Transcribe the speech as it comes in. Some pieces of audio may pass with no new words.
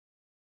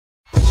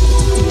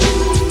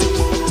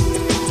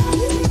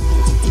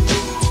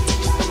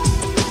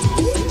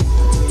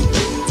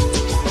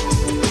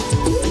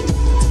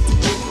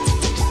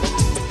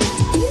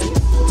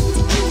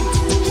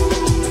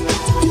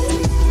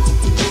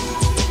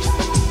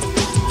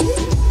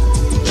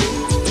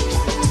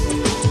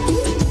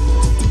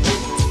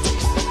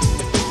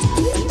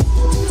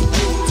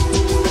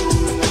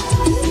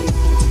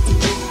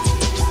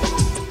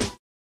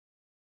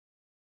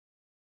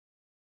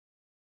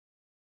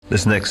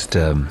This next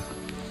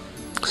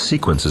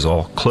sequence is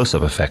all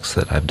close-up effects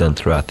that I've done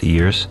throughout the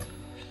years.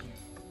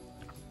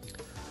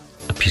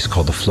 A piece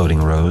called The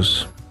Floating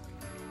Rose.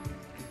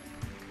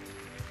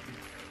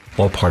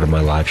 All part of my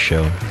live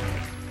show.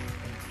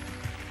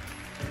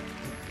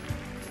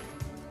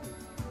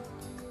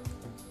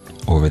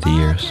 Over the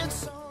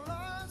years.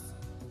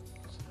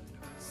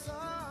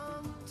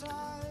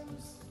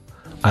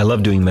 I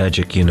love doing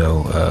magic, you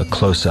know,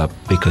 close-up,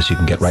 because you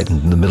can get right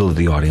in the middle of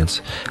the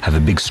audience, have a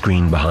big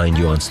screen behind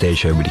you on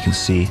stage so everybody can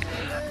see,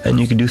 and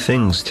you can do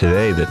things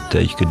today that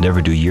you could never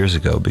do years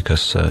ago,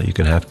 because you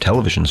can have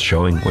televisions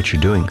showing what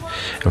you're doing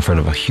in front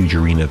of a huge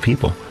arena of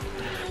people.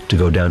 To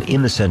go down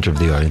in the center of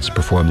the audience and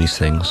perform these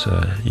things,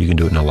 you can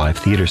do it in a live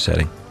theater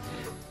setting.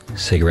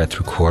 Cigarette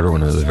Through Quarter,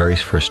 one of the very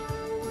first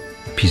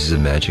pieces of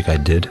magic I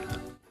did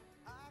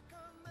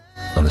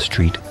on the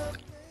street.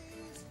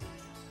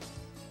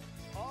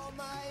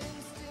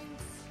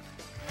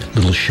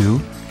 Little Shoe,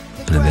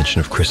 an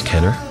invention of Chris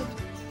Kenner.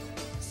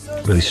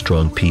 Really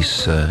strong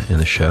piece in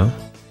the show.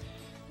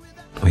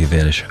 We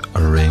vanish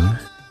a ring.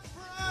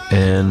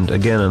 And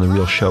again, on the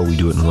real show, we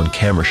do it in one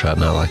camera shot,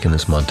 not like in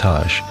this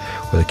montage,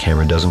 where the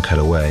camera doesn't cut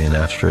away, and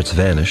after it's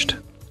vanished,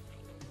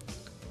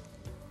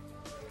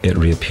 it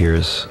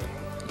reappears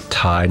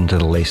tied into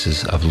the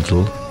laces of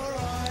little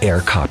air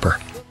copper.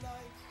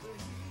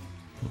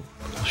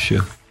 Little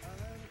shoe.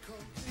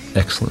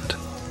 Excellent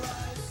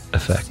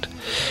effect.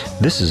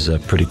 This is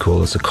pretty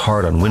cool. It's a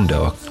card on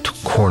window.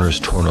 A corner's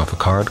torn off a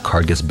card.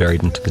 Card gets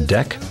buried into the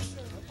deck.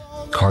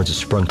 Cards are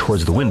sprung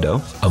towards the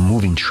window, a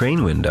moving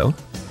train window,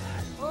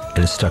 and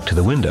it's stuck to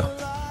the window.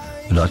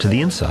 Not to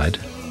the inside,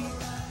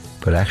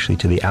 but actually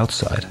to the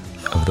outside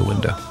of the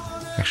window.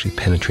 Actually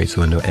penetrates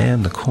the window,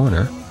 and the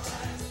corner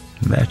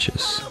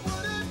matches.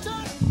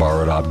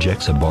 Borrowed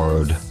objects, a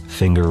borrowed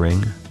finger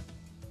ring,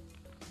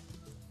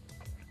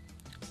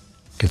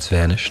 gets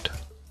vanished.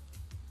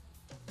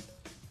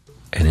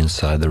 And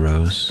inside the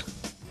rose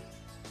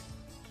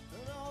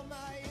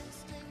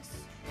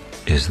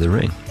is the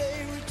ring.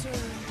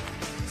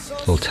 A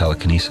little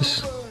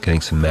telekinesis, getting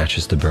some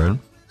matches to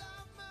burn.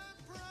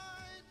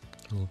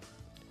 A little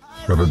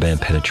rubber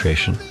band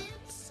penetration.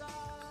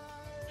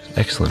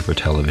 Excellent for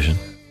television.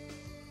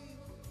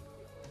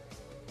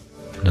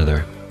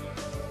 Another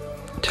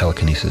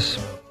telekinesis.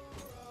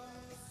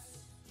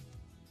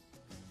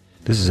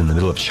 This is in the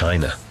middle of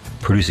China,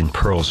 producing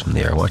pearls from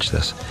the air. Watch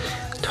this.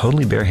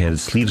 Totally barehanded,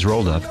 sleeves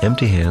rolled up,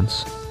 empty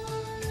hands,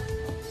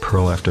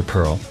 pearl after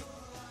pearl.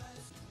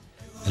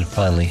 And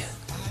finally,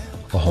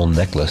 a whole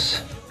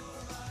necklace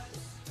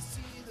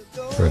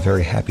for a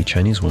very happy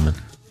Chinese woman.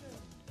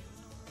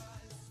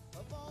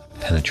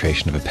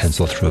 Penetration of a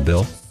pencil through a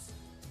bill.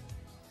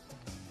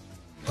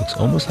 Looks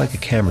almost like a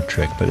camera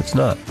trick, but it's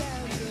not.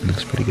 It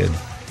looks pretty good.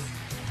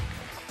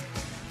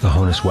 The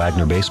Honus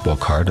Wagner baseball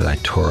card that I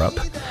tore up.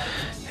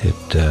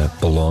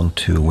 It belonged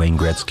to Wayne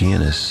Gretzky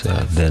and his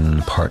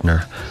then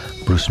partner,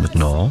 Bruce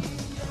McNall.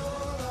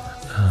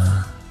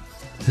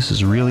 This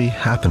is really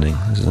happening.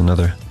 This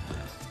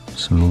is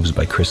some moves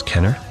by Chris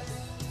Kenner.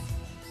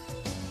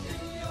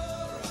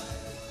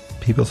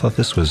 People thought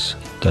this was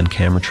done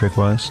camera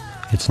trick-wise.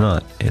 It's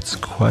not. It's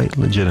quite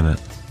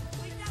legitimate.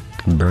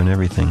 Can burn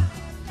everything.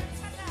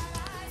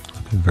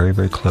 Look very,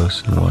 very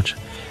close and watch.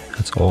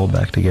 That's all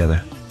back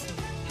together.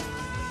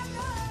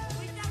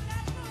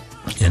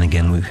 And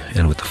again, we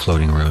end with the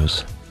floating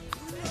rose.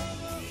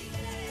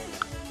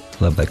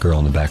 Love that girl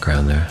in the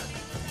background there.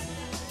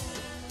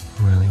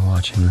 Really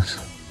watching this.